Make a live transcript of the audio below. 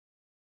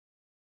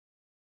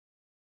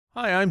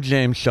Hi, I'm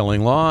James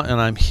Schillinglaw,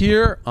 and I'm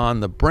here on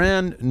the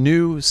brand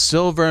new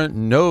Silver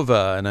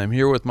Nova, and I'm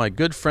here with my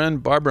good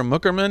friend Barbara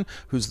Muckerman,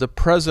 who's the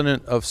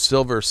president of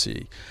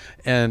Silversea.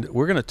 And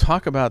we're going to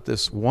talk about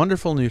this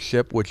wonderful new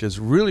ship, which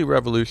is really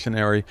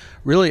revolutionary,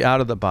 really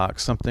out of the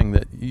box, something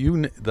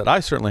that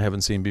I certainly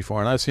haven't seen before,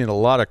 and I've seen a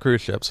lot of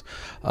cruise ships.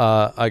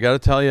 I got to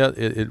tell you,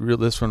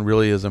 this one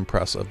really is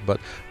impressive.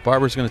 But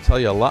Barbara's going to tell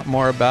you a lot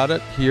more about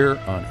it here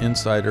on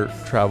Insider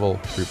Travel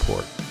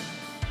Report.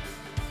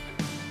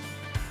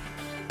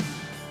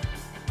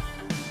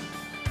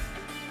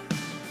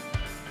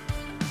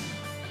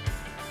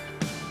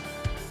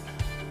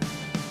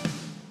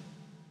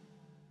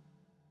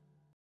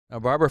 Now,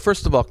 Barbara,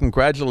 first of all,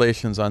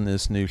 congratulations on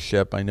this new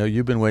ship. I know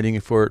you've been waiting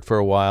for it for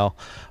a while.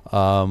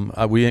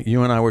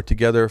 You and I were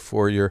together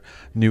for your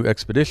new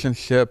expedition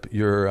ship,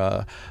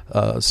 your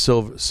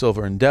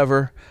Silver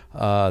Endeavor.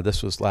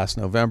 This was last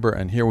November,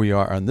 and here we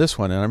are on this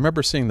one. And I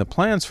remember seeing the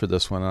plans for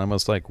this one, and I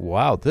was like,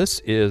 wow, this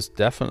is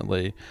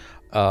definitely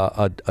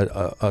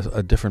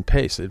a different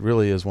pace. It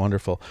really is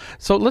wonderful.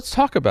 So let's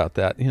talk about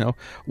that.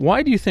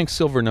 Why do you think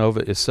Silver Nova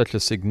is such a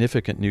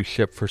significant new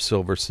ship for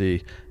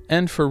Silversea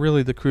and for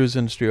really the cruise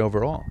industry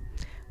overall?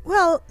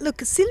 Well,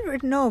 look, Silver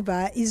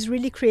Nova is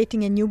really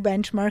creating a new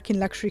benchmark in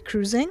luxury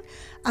cruising.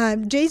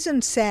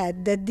 Jason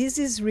said that this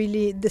is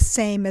really the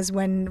same as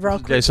when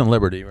Jason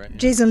Liberty, right?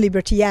 Jason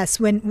Liberty,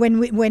 yes. When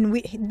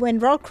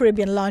Royal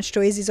Caribbean launched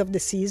Oasis of the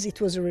Seas, it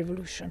was a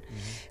revolution.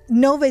 Mm-hmm.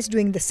 Nova is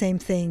doing the same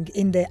thing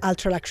in the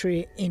ultra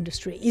luxury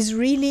industry. Is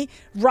really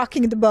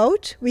rocking the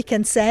boat, we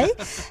can say.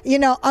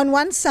 On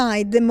one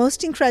side, the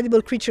most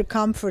incredible creature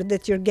comfort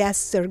that your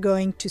guests are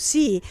going to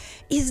see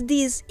is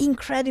this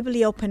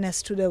incredibly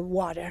openness to the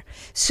water.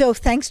 So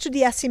thanks to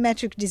the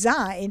asymmetric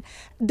design,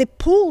 the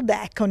pool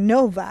deck on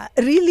Nova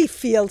really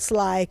feels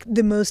like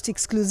the most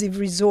exclusive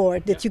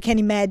resort that you can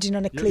imagine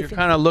on a cliff. You're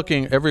kind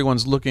of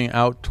everyone's looking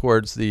out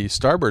towards the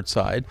starboard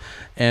side,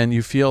 and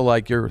you feel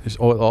like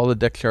all the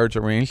deck chairs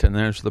arranged, and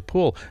there's the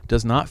pool. It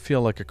does not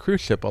feel like a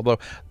cruise ship, although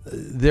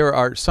there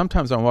are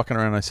sometimes I'm walking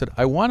around and I said,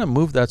 I want to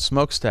move that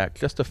smokestack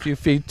just a few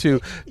feet to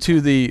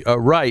the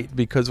right,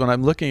 because when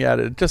I'm looking at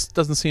it, it just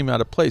doesn't seem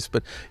out of place,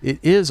 but it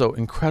is an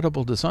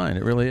incredible design.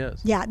 It really is.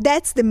 Yeah,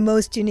 that's the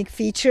most unique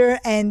feature,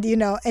 and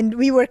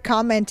we wwere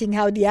commenting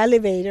how the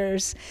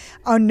elevators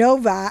on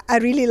Nova are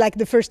really like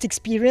the first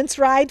experience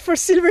ride for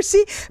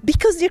Silversea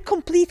because they're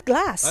complete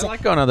glass. I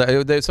like going on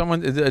that.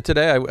 Someone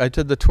today I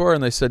did the tour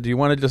and they said,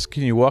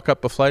 can you walk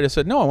up a flight? I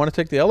said, no, I want to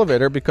take the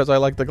elevator because I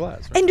like the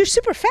glass. Right? And they're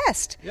super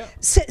fast. Yeah.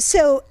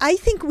 So I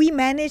think we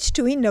managed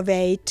to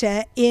innovate,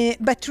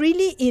 but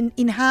really in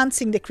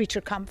enhancing the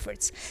creature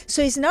comforts.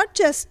 So it's not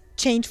just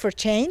change for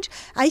change.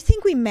 I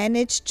think we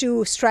managed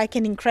to strike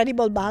an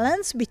incredible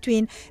balance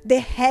between the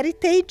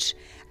heritage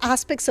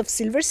aspects of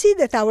Silversea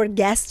that our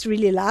guests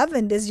really love,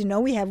 and as you know,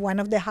 we have one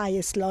of the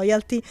highest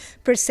loyalty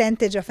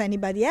percentage of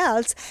anybody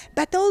else,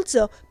 but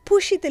also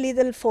push it a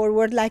little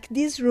forward. Like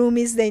this room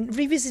is the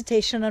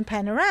revisitation on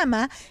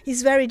Panorama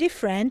is very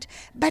different,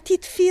 but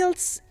it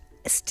feels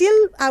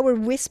still our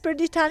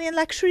whispered Italian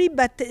luxury,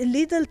 but a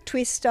little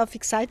twist of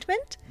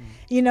excitement.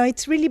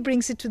 It really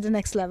brings it to the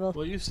next level.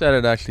 Well, you said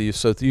it actually.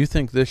 So do you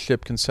think this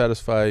ship can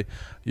satisfy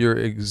your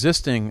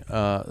existing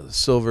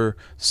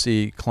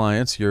Silversea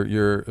clients,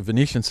 your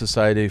Venetian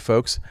Society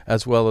folks,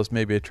 as well as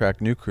maybe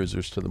attract new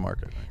cruisers to the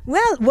market?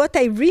 Well, what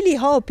I really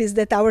hope is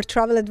that our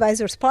travel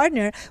advisors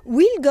partner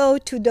will go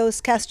to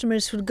those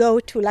customers who go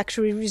to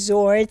luxury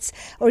resorts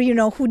or,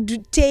 who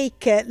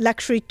take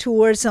luxury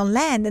tours on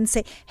land and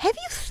say, have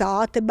you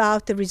thought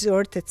about a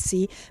resort at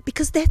sea?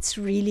 Because that's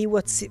really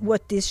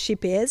what this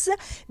ship is.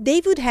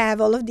 They would have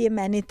all of the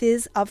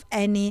amenities of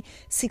any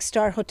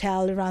 6-star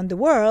hotel around the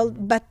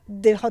world, but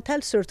the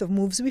hotel sort of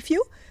moves with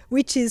you,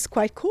 which is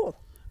quite cool.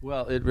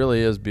 Well, it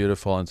really is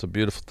beautiful, and it's a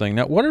beautiful thing.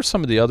 Now, what are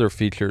some of the other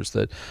features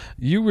that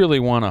you really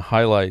want to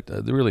highlight,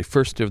 the really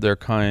first of their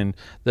kind,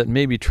 that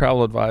maybe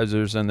travel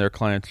advisors and their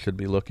clients should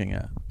be looking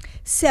at?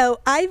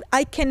 So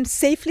I can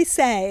safely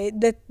say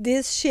that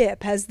this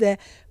ship has the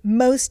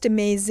most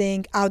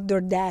amazing outdoor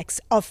decks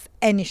of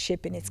any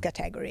ship in its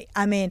category.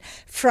 I mean,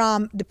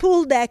 from the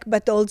pool deck,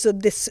 but also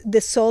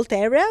the salt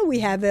area. We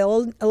have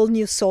an all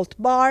new salt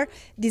bar.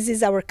 This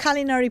is our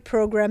culinary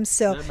program.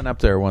 So I've been up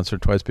there once or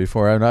twice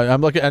before, and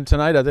I'm looking. And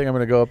tonight, I think I'm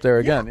going to go up there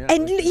again. Yeah.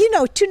 And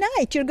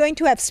tonight you're going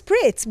to have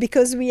spritz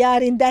because we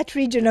are in that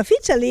region of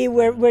Italy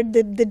where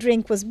the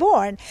drink was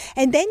born.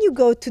 And then you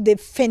go to the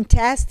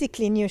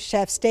fantastically new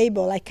chef's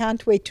table. I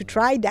can't wait to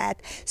try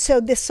that. So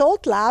the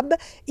Salt Lab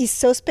is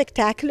so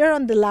spectacular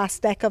on the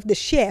last deck of the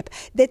ship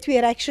that we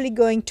are actually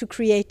going to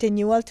create a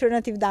new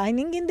alternative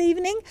dining in the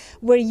evening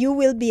where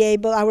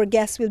our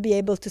guests will be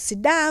able to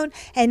sit down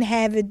and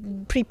have a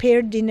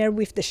prepared dinner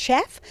with the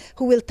chef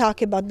who will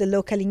talk about the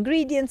local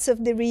ingredients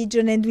of the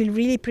region and will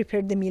really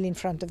prepare the meal in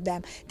front of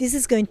them. This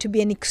is going to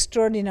be an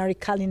extraordinary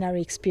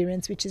culinary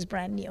experience, which is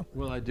brand new.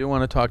 Well, I do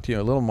want to talk to you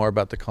a little more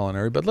about the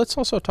culinary, but let's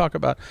also talk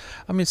about,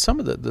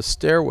 some of the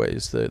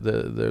stairways.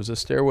 There's a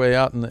stairway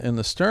out in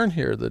the stern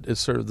here that is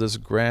sort of this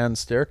grand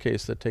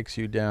staircase that takes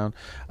you down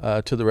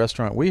to the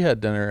restaurant we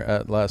had dinner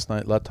at last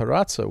night, La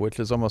Terrazza, which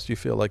is almost, you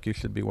feel like you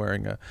should be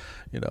wearing a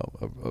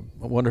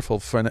wonderful,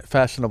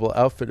 fashionable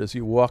outfit as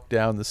you walk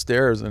down the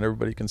stairs and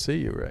everybody can see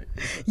you, right?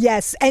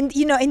 Yes, and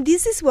and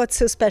this is what's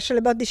so special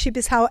about the ship,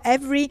 is how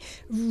every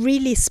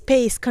really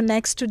space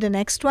connects to the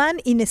next one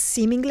in a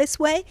seamless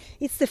way.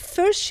 It's the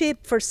first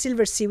ship for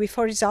Silversea with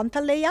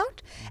horizontal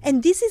layout,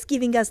 and this is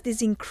giving us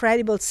these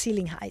incredible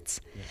ceiling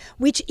heights,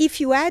 which if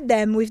you add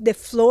them with the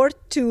floor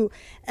to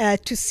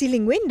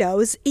ceiling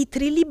windows, it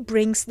really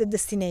brings the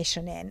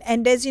destination in.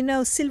 And as you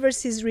know,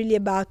 Silversea is really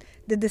about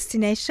the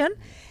destination,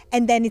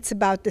 and then it's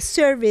about the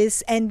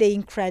service and the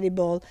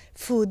incredible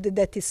food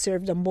that is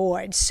served on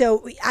board.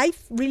 So I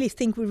really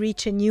think we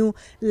reach a new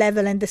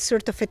level and the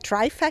sort of a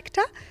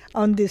trifecta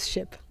on this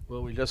ship.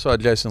 Well, we just saw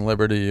Jason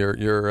Liberty,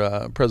 your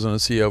president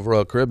and CEO of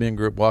Royal Caribbean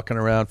Group, walking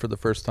around for the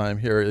first time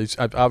here.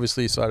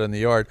 Obviously, he saw it in the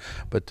yard,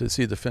 but to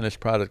see the finished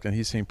product, and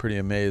he seemed pretty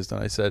amazed.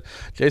 And I said,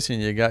 Jason,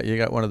 you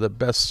got one of the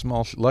best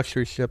small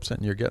luxury ships,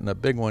 and you're getting a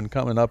big one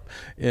coming up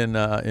in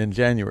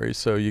January.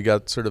 So you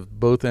got sort of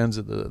both ends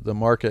of the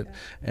market,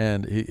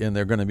 and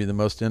they're going to be the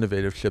most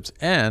innovative ships.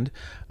 And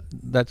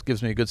that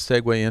gives me a good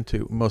segue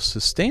into most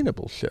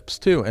sustainable ships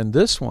too. And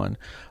this one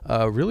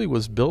really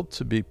was built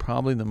to be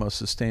probably the most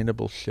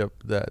sustainable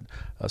ship that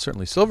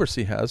certainly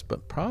Silversea has,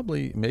 but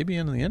probably maybe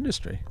in the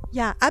industry.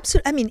 Yeah,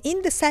 absolutely. I mean,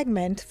 in the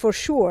segment, for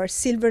sure,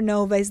 Silver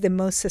Nova is the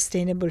most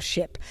sustainable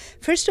ship.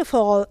 First of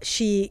all,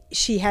 she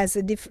has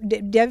a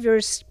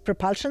diverse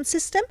propulsion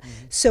system.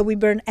 Mm-hmm. So we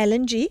burn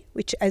LNG,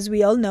 which, as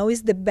we all know,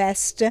 is the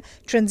best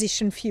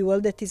transition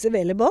fuel that is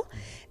available. Mm-hmm.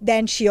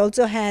 Then she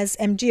also has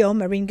MGO,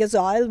 marine gas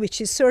oil,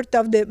 which is sort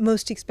of the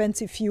most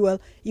expensive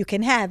fuel you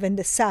can have, and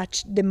as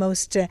such, the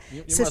most You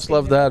must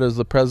love that as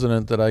the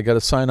president, that I got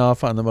to sign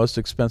off on the most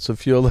expensive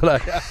fuel that I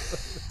have.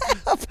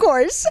 Of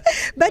course.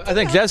 But I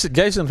think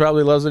Jason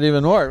probably loves it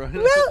even more.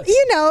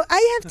 Well,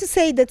 I have to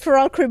say that for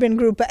Royal Caribbean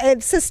Group,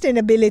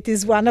 sustainability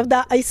is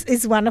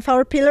one of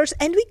our pillars,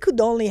 and we could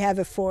only have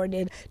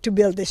afforded to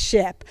build this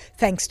ship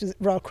thanks to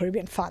Royal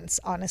Caribbean funds,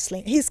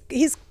 honestly. He's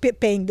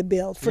paying the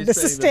bill for the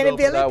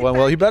sustainability. For that one.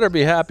 Well, he better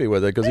be happy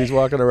with it because he's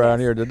walking around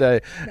here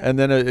today. No. And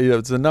then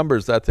it's the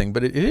numbers, that thing.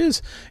 But it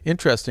is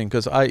interesting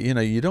because I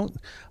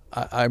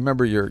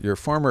remember your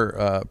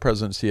former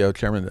president, CEO,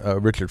 Chairman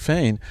Richard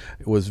Fain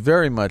was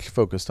very much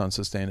focused on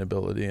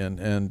sustainability,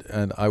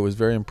 and I was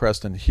very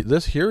impressed. And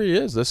here he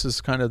is. This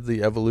is kind of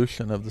the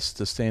evolution of the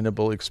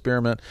sustainable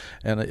experiment,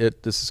 and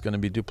this is going to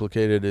be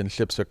duplicated in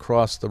ships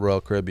across the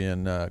Royal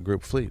Caribbean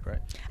Group fleet, right?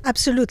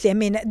 Absolutely. I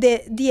mean,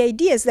 the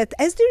idea is that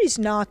as there is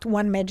not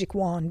one magic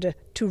wand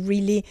to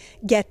really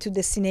get to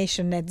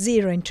destination net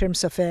zero in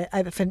terms of a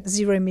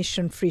zero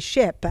emission free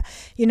ship,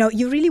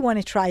 you really want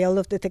to try all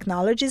of the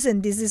technologies,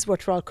 and this is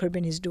what Royal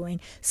Caribbean is doing.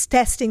 It's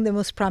testing the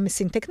most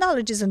promising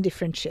technologies on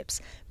different ships.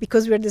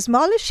 Because we're the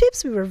smallest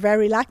ships, we were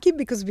very lucky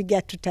because we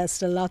get to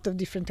test a lot of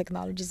different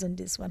technologies on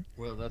this one.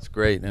 Well, that's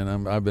great,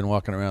 and I've been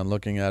walking around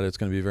looking at it. It's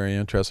going to be very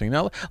interesting.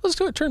 Now, let's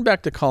turn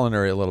back to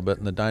culinary a little bit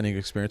and the dining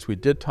experience. We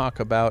did talk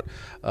about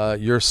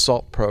your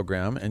SALT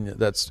program, and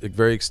that's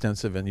very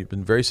extensive, and you've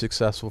been very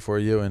successful for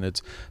you, and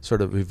it's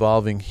sort of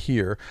evolving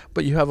here.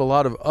 But you have a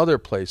lot of other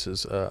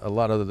places, a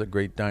lot of the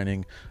great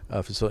dining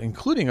facilities,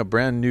 including a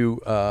brand new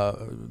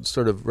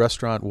sort of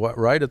restaurant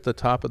right at the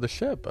top of the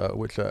ship,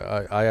 which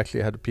I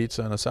actually had a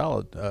pizza and a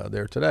salad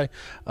there today.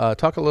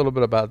 Talk a little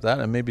bit about that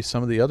and maybe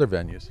some of the other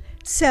venues.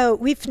 So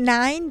with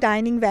 9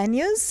 dining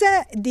venues,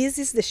 this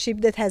is the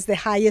ship that has the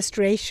highest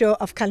ratio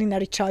of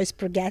culinary choice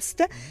per guest.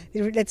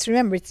 Mm-hmm. Let's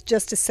remember, it's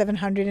just a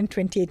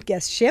 728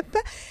 guest ship.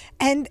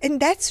 And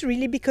that's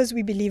really because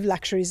we believe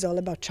luxury is all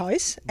about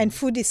choice, and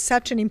food is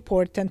such an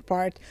important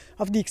part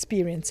of the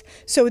experience.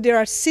 So there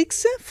are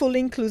 6 fully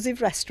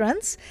inclusive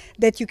restaurants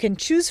that you can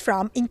choose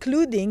from,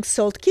 including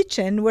Salt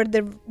Kitchen, where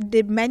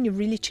the menu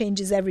really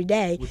changes every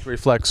day. Which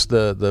reflects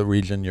the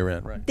region you're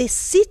in, right? The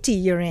city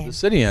you're in. The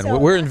city in. So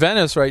we're in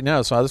Venice right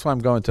now, so that's why I'm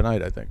going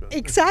tonight, I think.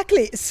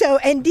 Exactly. So,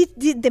 and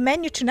the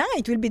menu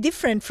tonight will be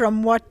different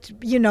from what,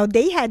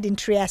 they had in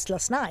Trieste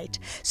last night.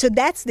 So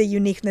that's the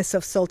uniqueness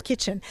of Salt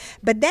Kitchen.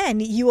 But then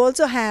you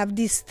also have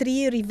these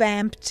 3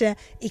 revamped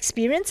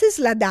experiences.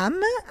 La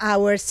Dame,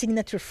 our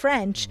signature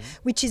French,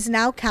 which is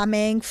now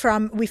coming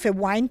with a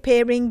wine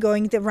pairing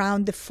going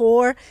around the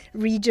 4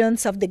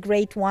 regions of the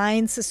great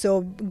wines,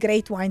 so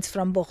great wines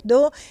from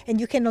Bordeaux, and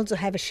you can also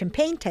have a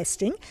champagne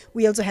tasting.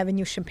 We also have a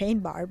new champagne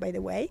bar, by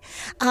the way.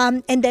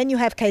 And then you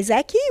have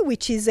Kaiseki,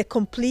 which is a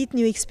complete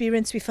new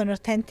experience with an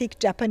authentic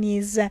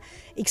Japanese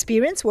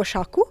experience,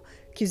 washaku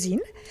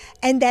cuisine.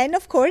 And then,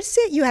 of course,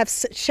 you have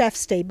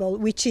Chef's Table,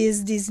 which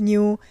is this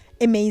new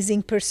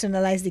amazing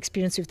personalized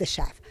experience with the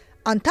chef.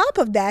 On top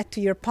of that,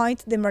 to your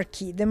point, the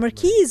Marquis. The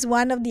Marquis is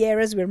one of the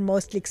areas we're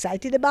mostly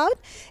excited about.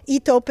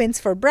 It opens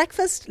for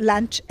breakfast,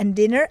 lunch, and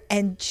dinner,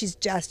 and she's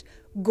just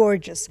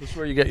gorgeous. That's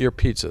where you get your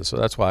pizza, so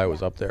that's why I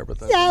was up there. But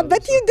that's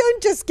But you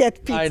don't just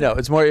get pizza. I know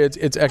it's more.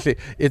 It's actually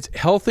it's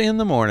healthy in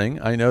the morning.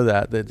 I know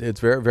that it's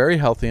very very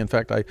healthy. In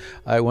fact,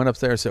 I went up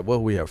there and said,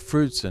 well, we have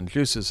fruits and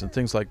juices and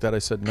things like that. I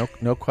said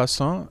no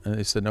croissant, and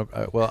they said no.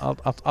 Well,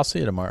 I'll see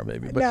you tomorrow,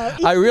 maybe. But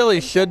No, I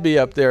really should be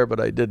up there, but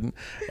I didn't.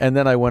 And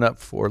then I went up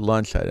for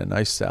lunch. I had a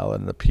nice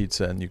salad and a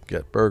pizza, and you can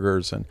get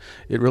burgers, and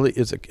it really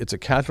is it's a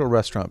casual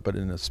restaurant, but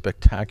in a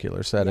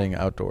spectacular setting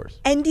outdoors.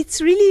 And it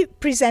really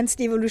presents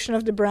the evolution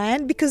of the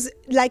brand because,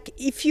 like,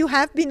 if you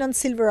have been on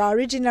Silver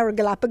Origin, our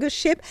Galapagos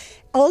ship,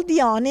 all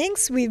the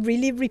awnings, we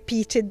really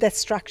repeated that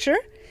structure.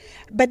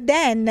 But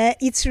then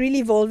it's really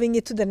evolving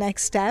it to the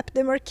next step,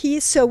 the marquee.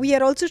 So we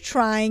are also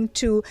trying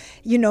to,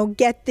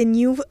 get the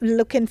new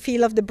look and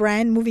feel of the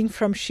brand moving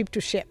from ship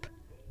to ship.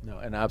 No,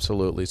 and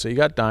absolutely. So you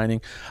got dining.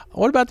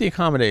 What about the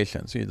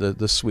accommodations,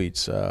 the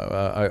suites?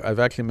 I've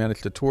actually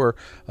managed to tour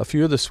a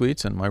few of the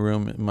suites, and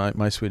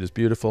my suite is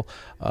beautiful.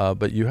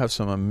 But you have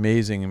some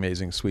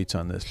amazing suites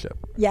on this ship.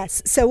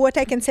 Yes. So what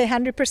I can say,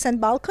 100%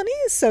 balcony,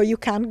 so you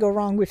can't go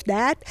wrong with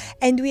that.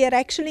 And we are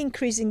actually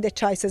increasing the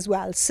choice as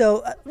well.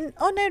 So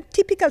on a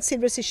typical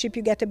Silversea ship,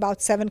 you get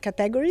about 7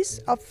 categories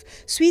of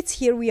suites.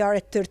 Here we are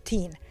at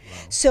 13.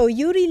 So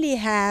you really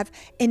have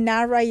an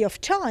array of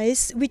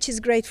choice, which is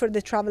great for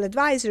the travel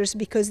advisors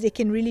because they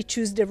can really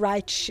choose the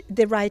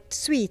right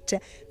suite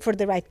for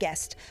the right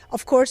guest.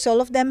 Of course, all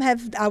of them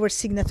have our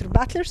signature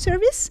butler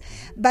service,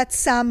 but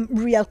some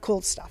real cool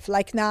stuff.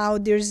 Like now,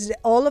 there's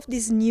all of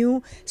these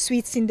new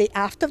suites in the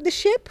aft of the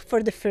ship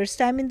for the first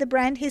time in the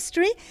brand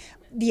history.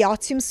 The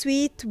Otium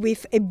suite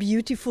with a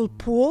beautiful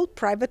pool,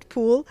 private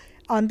pool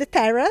on the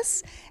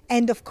terrace,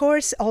 and of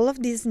course, all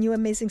of these new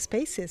amazing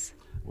spaces.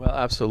 Well,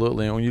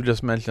 absolutely. And when you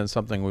just mentioned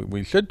something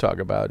we should talk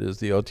about is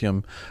the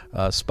Otium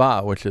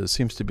Spa, which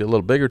seems to be a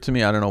little bigger to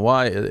me. I don't know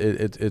why.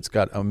 It's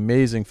got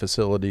amazing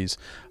facilities.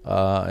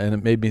 And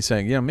it made me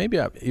saying, maybe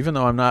even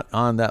though I'm not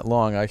on that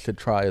long, I should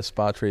try a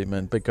spa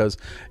treatment because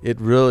it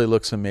really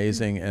looks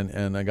amazing.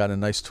 And I got a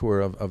nice tour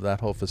of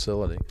that whole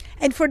facility.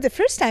 And for the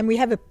first time, we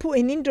have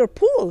an indoor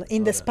pool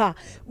in the spa,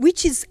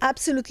 which is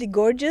absolutely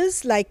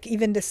gorgeous, like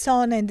even the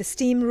sauna and the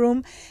steam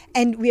room.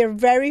 And we are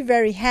very,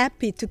 very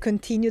happy to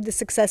continue the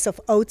success of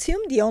Otium,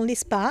 the only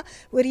spa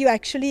where you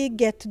actually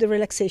get to the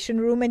relaxation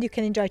room and you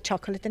can enjoy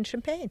chocolate and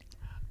champagne.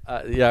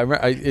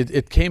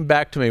 It came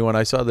back to me when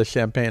I saw the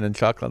champagne and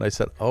chocolate. I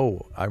said,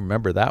 oh, I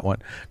remember that one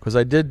because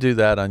I did do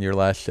that on your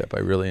last ship. I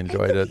really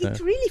enjoyed it.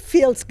 It really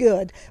feels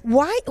good.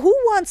 Why? Who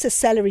wants a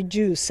celery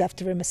juice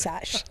after a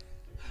massage?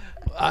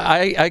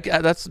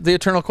 That's the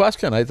eternal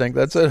question. I think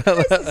that's it.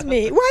 This is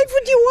me. Why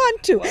would you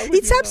want to?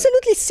 It's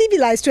absolutely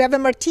civilized to have a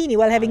martini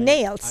while having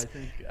nails.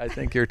 I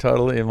think you're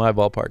totally in my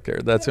ballpark there.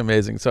 That's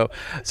amazing. So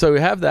we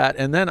have that,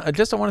 and then I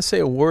want to say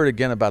a word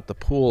again about the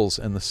pools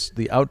and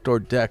the outdoor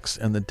decks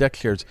and the deck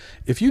chairs.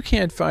 If you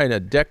can't find a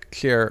deck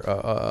chair,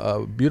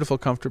 a beautiful,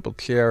 comfortable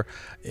chair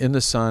in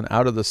the sun,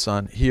 out of the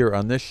sun here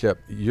on this ship,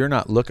 you're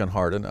not looking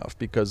hard enough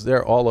because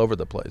they're all over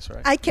the place,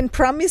 right? I can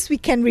promise we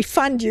can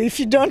refund you if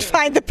you don't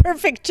find the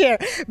perfect chair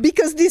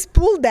because these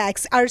pool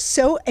decks are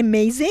so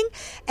amazing.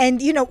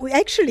 And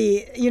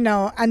Andrea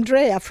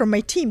from my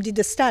team did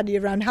a study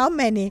around how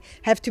many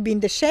have to be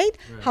in the shade,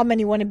 how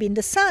many want to be in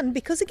the sun,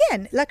 because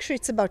again, luxury,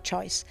 it's about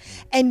choice.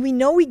 And we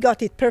know we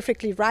got it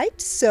perfectly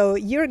right, so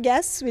your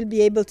guests will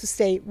be able to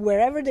stay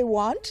wherever they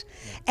want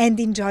and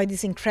enjoy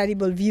these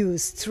incredible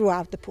views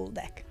throughout the pool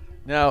deck.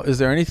 Now, is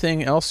there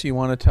anything else you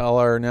want to tell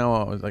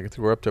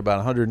we're up to about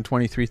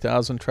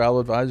 123,000 travel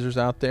advisors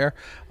out there,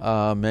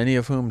 many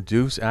of whom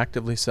do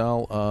actively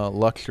sell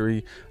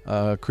luxury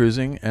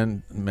cruising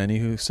and many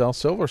who sell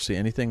Silversea.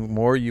 Anything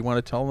more you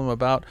want to tell them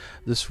about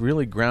this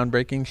really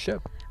groundbreaking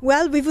ship?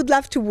 Well, we would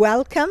love to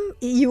welcome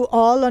you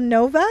all on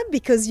Nova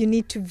because you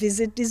need to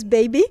visit this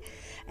baby.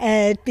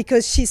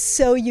 Because she's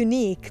so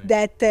unique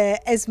that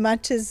as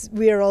much as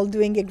we're all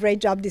doing a great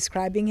job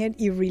describing it,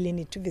 you really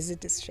need to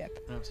visit this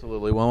ship.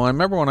 Absolutely. Well, I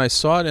remember when I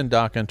saw it in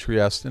dock in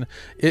Trieste, and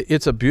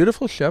it's a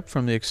beautiful ship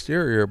from the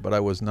exterior, but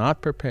I was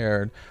not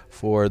prepared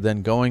for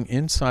then going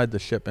inside the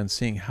ship and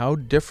seeing how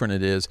different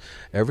it is.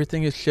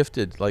 Everything is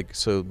shifted.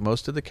 So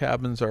most of the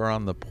cabins are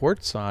on the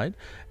port side,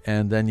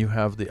 and then you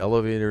have the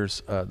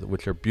elevators,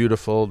 which are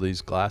beautiful,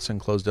 these glass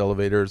enclosed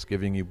elevators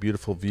giving you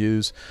beautiful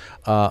views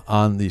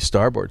on the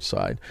starboard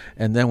side.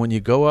 And then when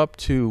you go up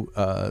to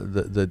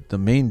the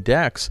main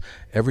decks,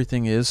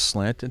 everything is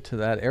slanted to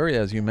that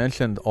area. As you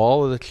mentioned,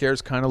 all of the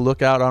chairs kind of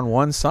look out on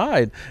one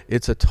side.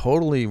 It's a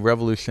totally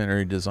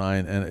revolutionary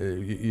design,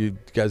 and you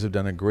guys have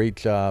done a great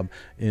job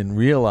in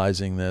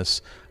realizing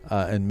this.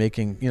 And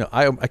making,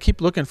 I keep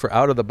looking for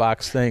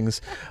out-of-the-box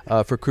things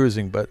for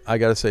cruising, but I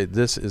got to say,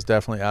 this is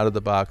definitely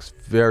out-of-the-box,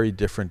 very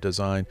different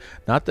design.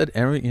 Not that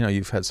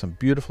you've had some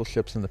beautiful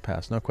ships in the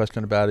past, no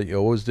question about it, you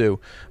always do,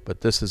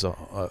 but this is a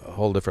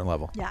whole different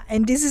level. Yeah,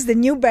 and this is the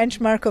new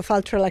benchmark of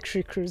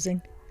ultra-luxury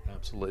cruising.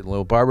 Absolutely.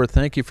 Well, Barbara,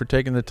 thank you for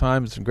taking the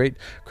time. It's been great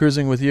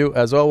cruising with you,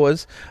 as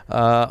always.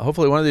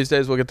 Hopefully one of these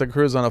days we'll get to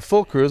cruise on a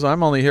full cruise.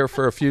 I'm only here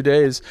for a few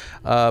days,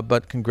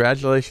 but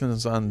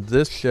congratulations on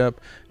this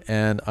ship.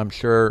 And I'm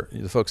sure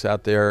the folks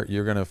out there,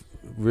 you're going to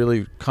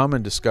really come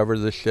and discover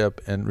this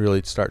ship and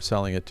really start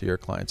selling it to your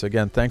clients.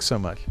 Again, thanks so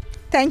much.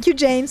 Thank you,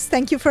 James.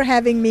 Thank you for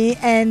having me.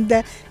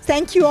 And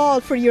thank you all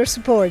for your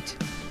support.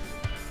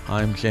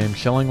 I'm James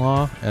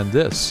Schillinglaw, and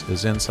this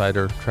is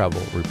Insider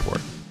Travel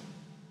Report.